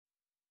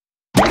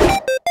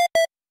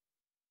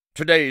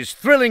Today's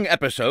thrilling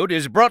episode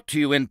is brought to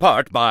you in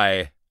part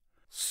by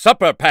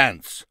Supper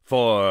Pants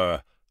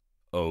for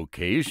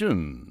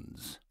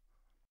occasions.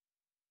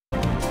 The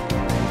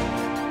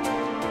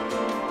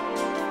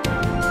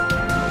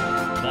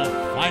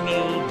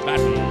final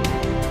battle.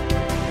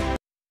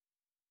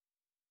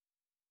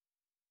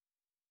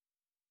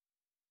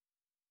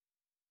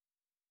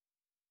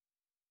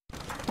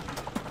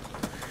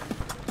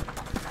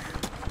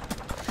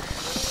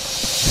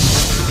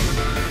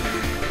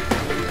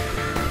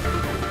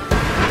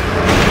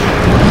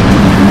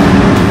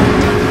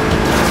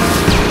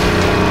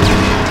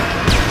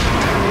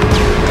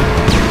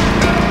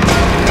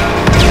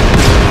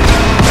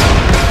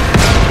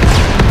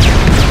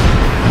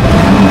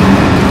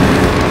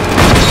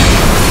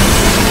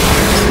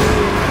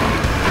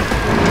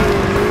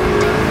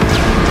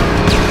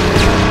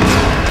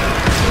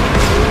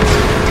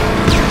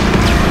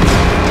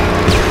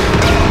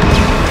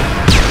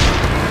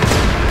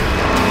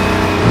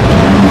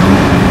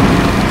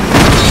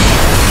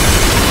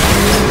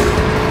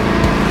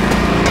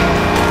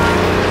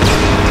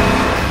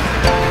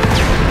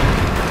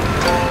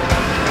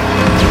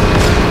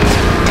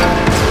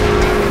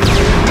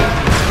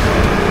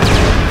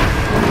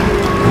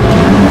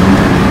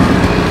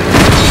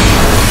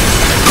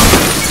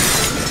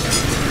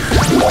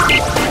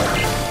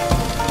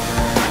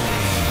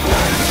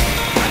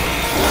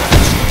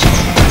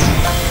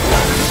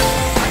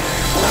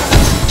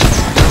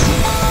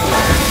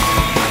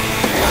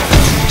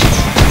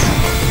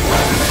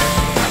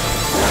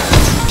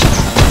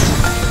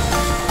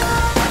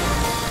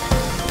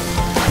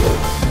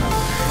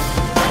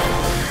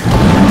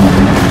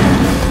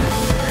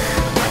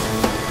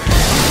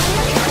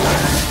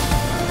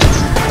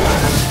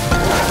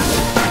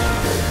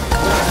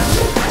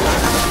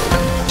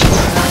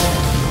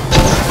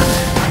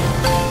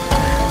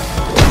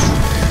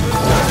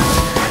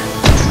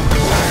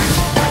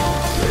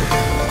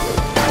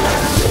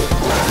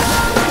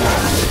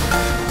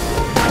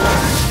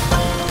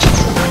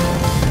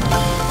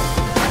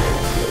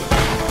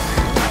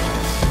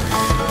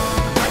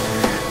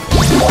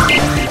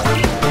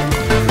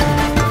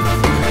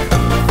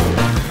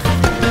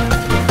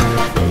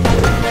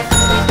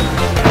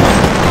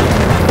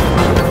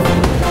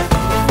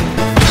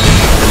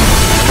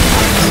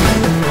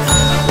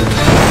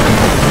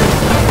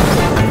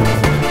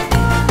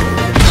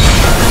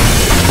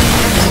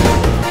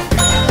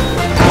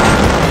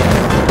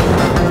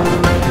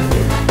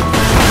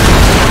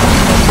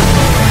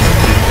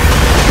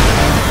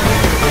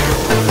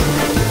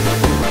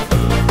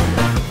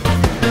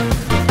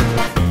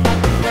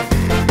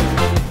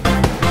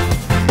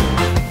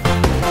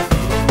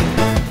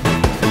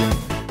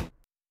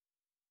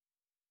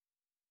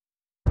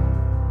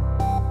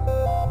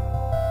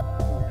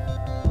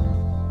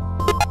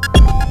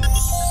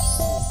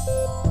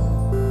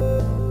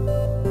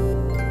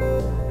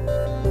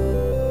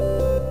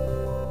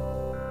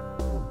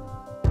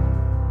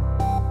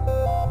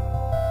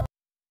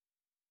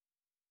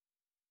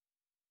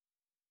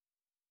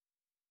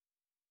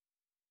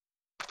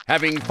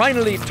 Having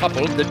finally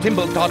toppled the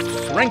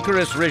Timbletot's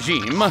rancorous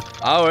regime,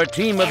 our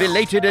team of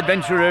elated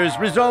adventurers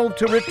resolved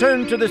to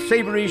return to the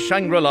savory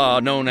Shangri-La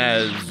known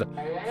as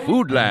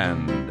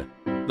Foodland.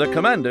 The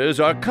commanders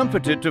are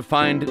comforted to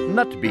find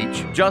Nut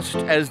Beach just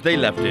as they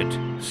left it,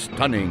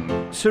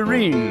 stunning,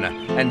 serene,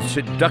 and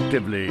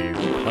seductively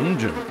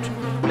pungent.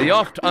 The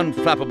oft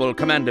unflappable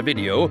Commander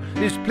Video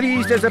is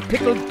pleased as a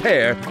pickled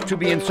pear to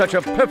be in such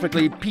a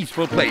perfectly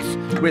peaceful place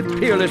with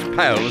peerless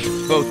pals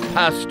both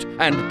past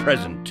and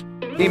present.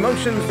 He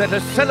motions that a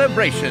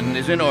celebration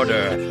is in order,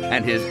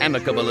 and his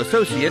amicable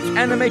associates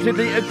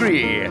animatedly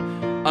agree.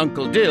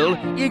 Uncle Dill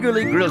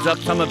eagerly grills up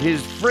some of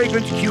his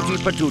fragrant cutie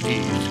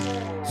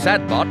patooties.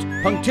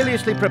 Sadbot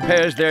punctiliously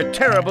prepares their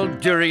terrible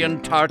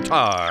durian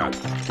tartare.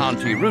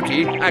 Auntie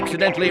Rooty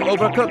accidentally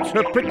overcooks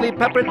her prickly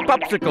peppered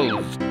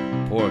popsicles.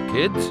 Poor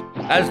kids.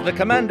 As the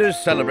commanders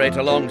celebrate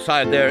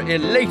alongside their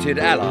elated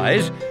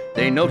allies,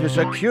 they notice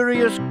a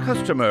curious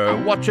customer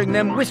watching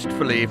them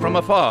wistfully from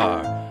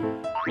afar.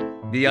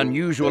 The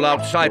unusual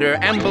outsider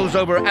ambles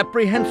over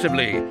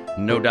apprehensively,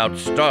 no doubt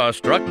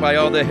starstruck by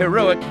all the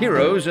heroic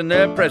heroes in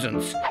their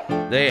presence.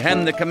 They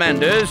hand the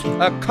commanders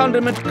a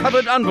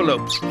condiment-covered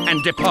envelope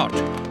and depart,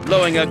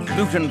 blowing a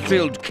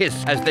gluten-filled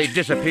kiss as they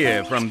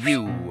disappear from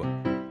view.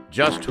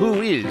 Just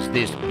who is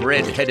this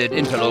bread-headed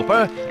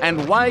interloper,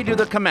 and why do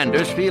the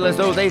commanders feel as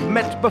though they've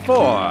met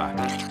before?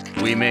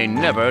 We may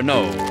never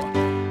know.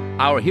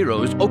 Our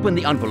heroes open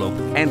the envelope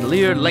and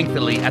leer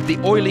lengthily at the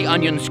oily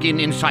onion skin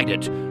inside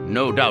it,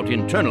 no doubt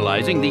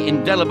internalizing the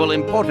indelible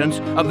importance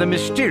of the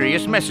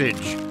mysterious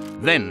message.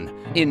 Then,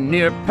 in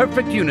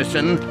near-perfect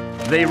unison,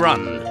 they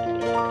run.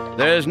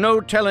 There's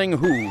no telling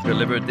who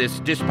delivered this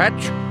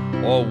dispatch,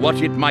 or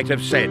what it might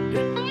have said,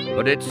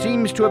 but it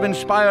seems to have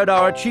inspired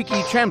our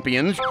cheeky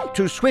champions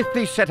to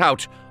swiftly set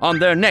out on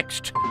their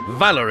next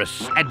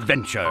valorous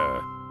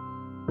adventure.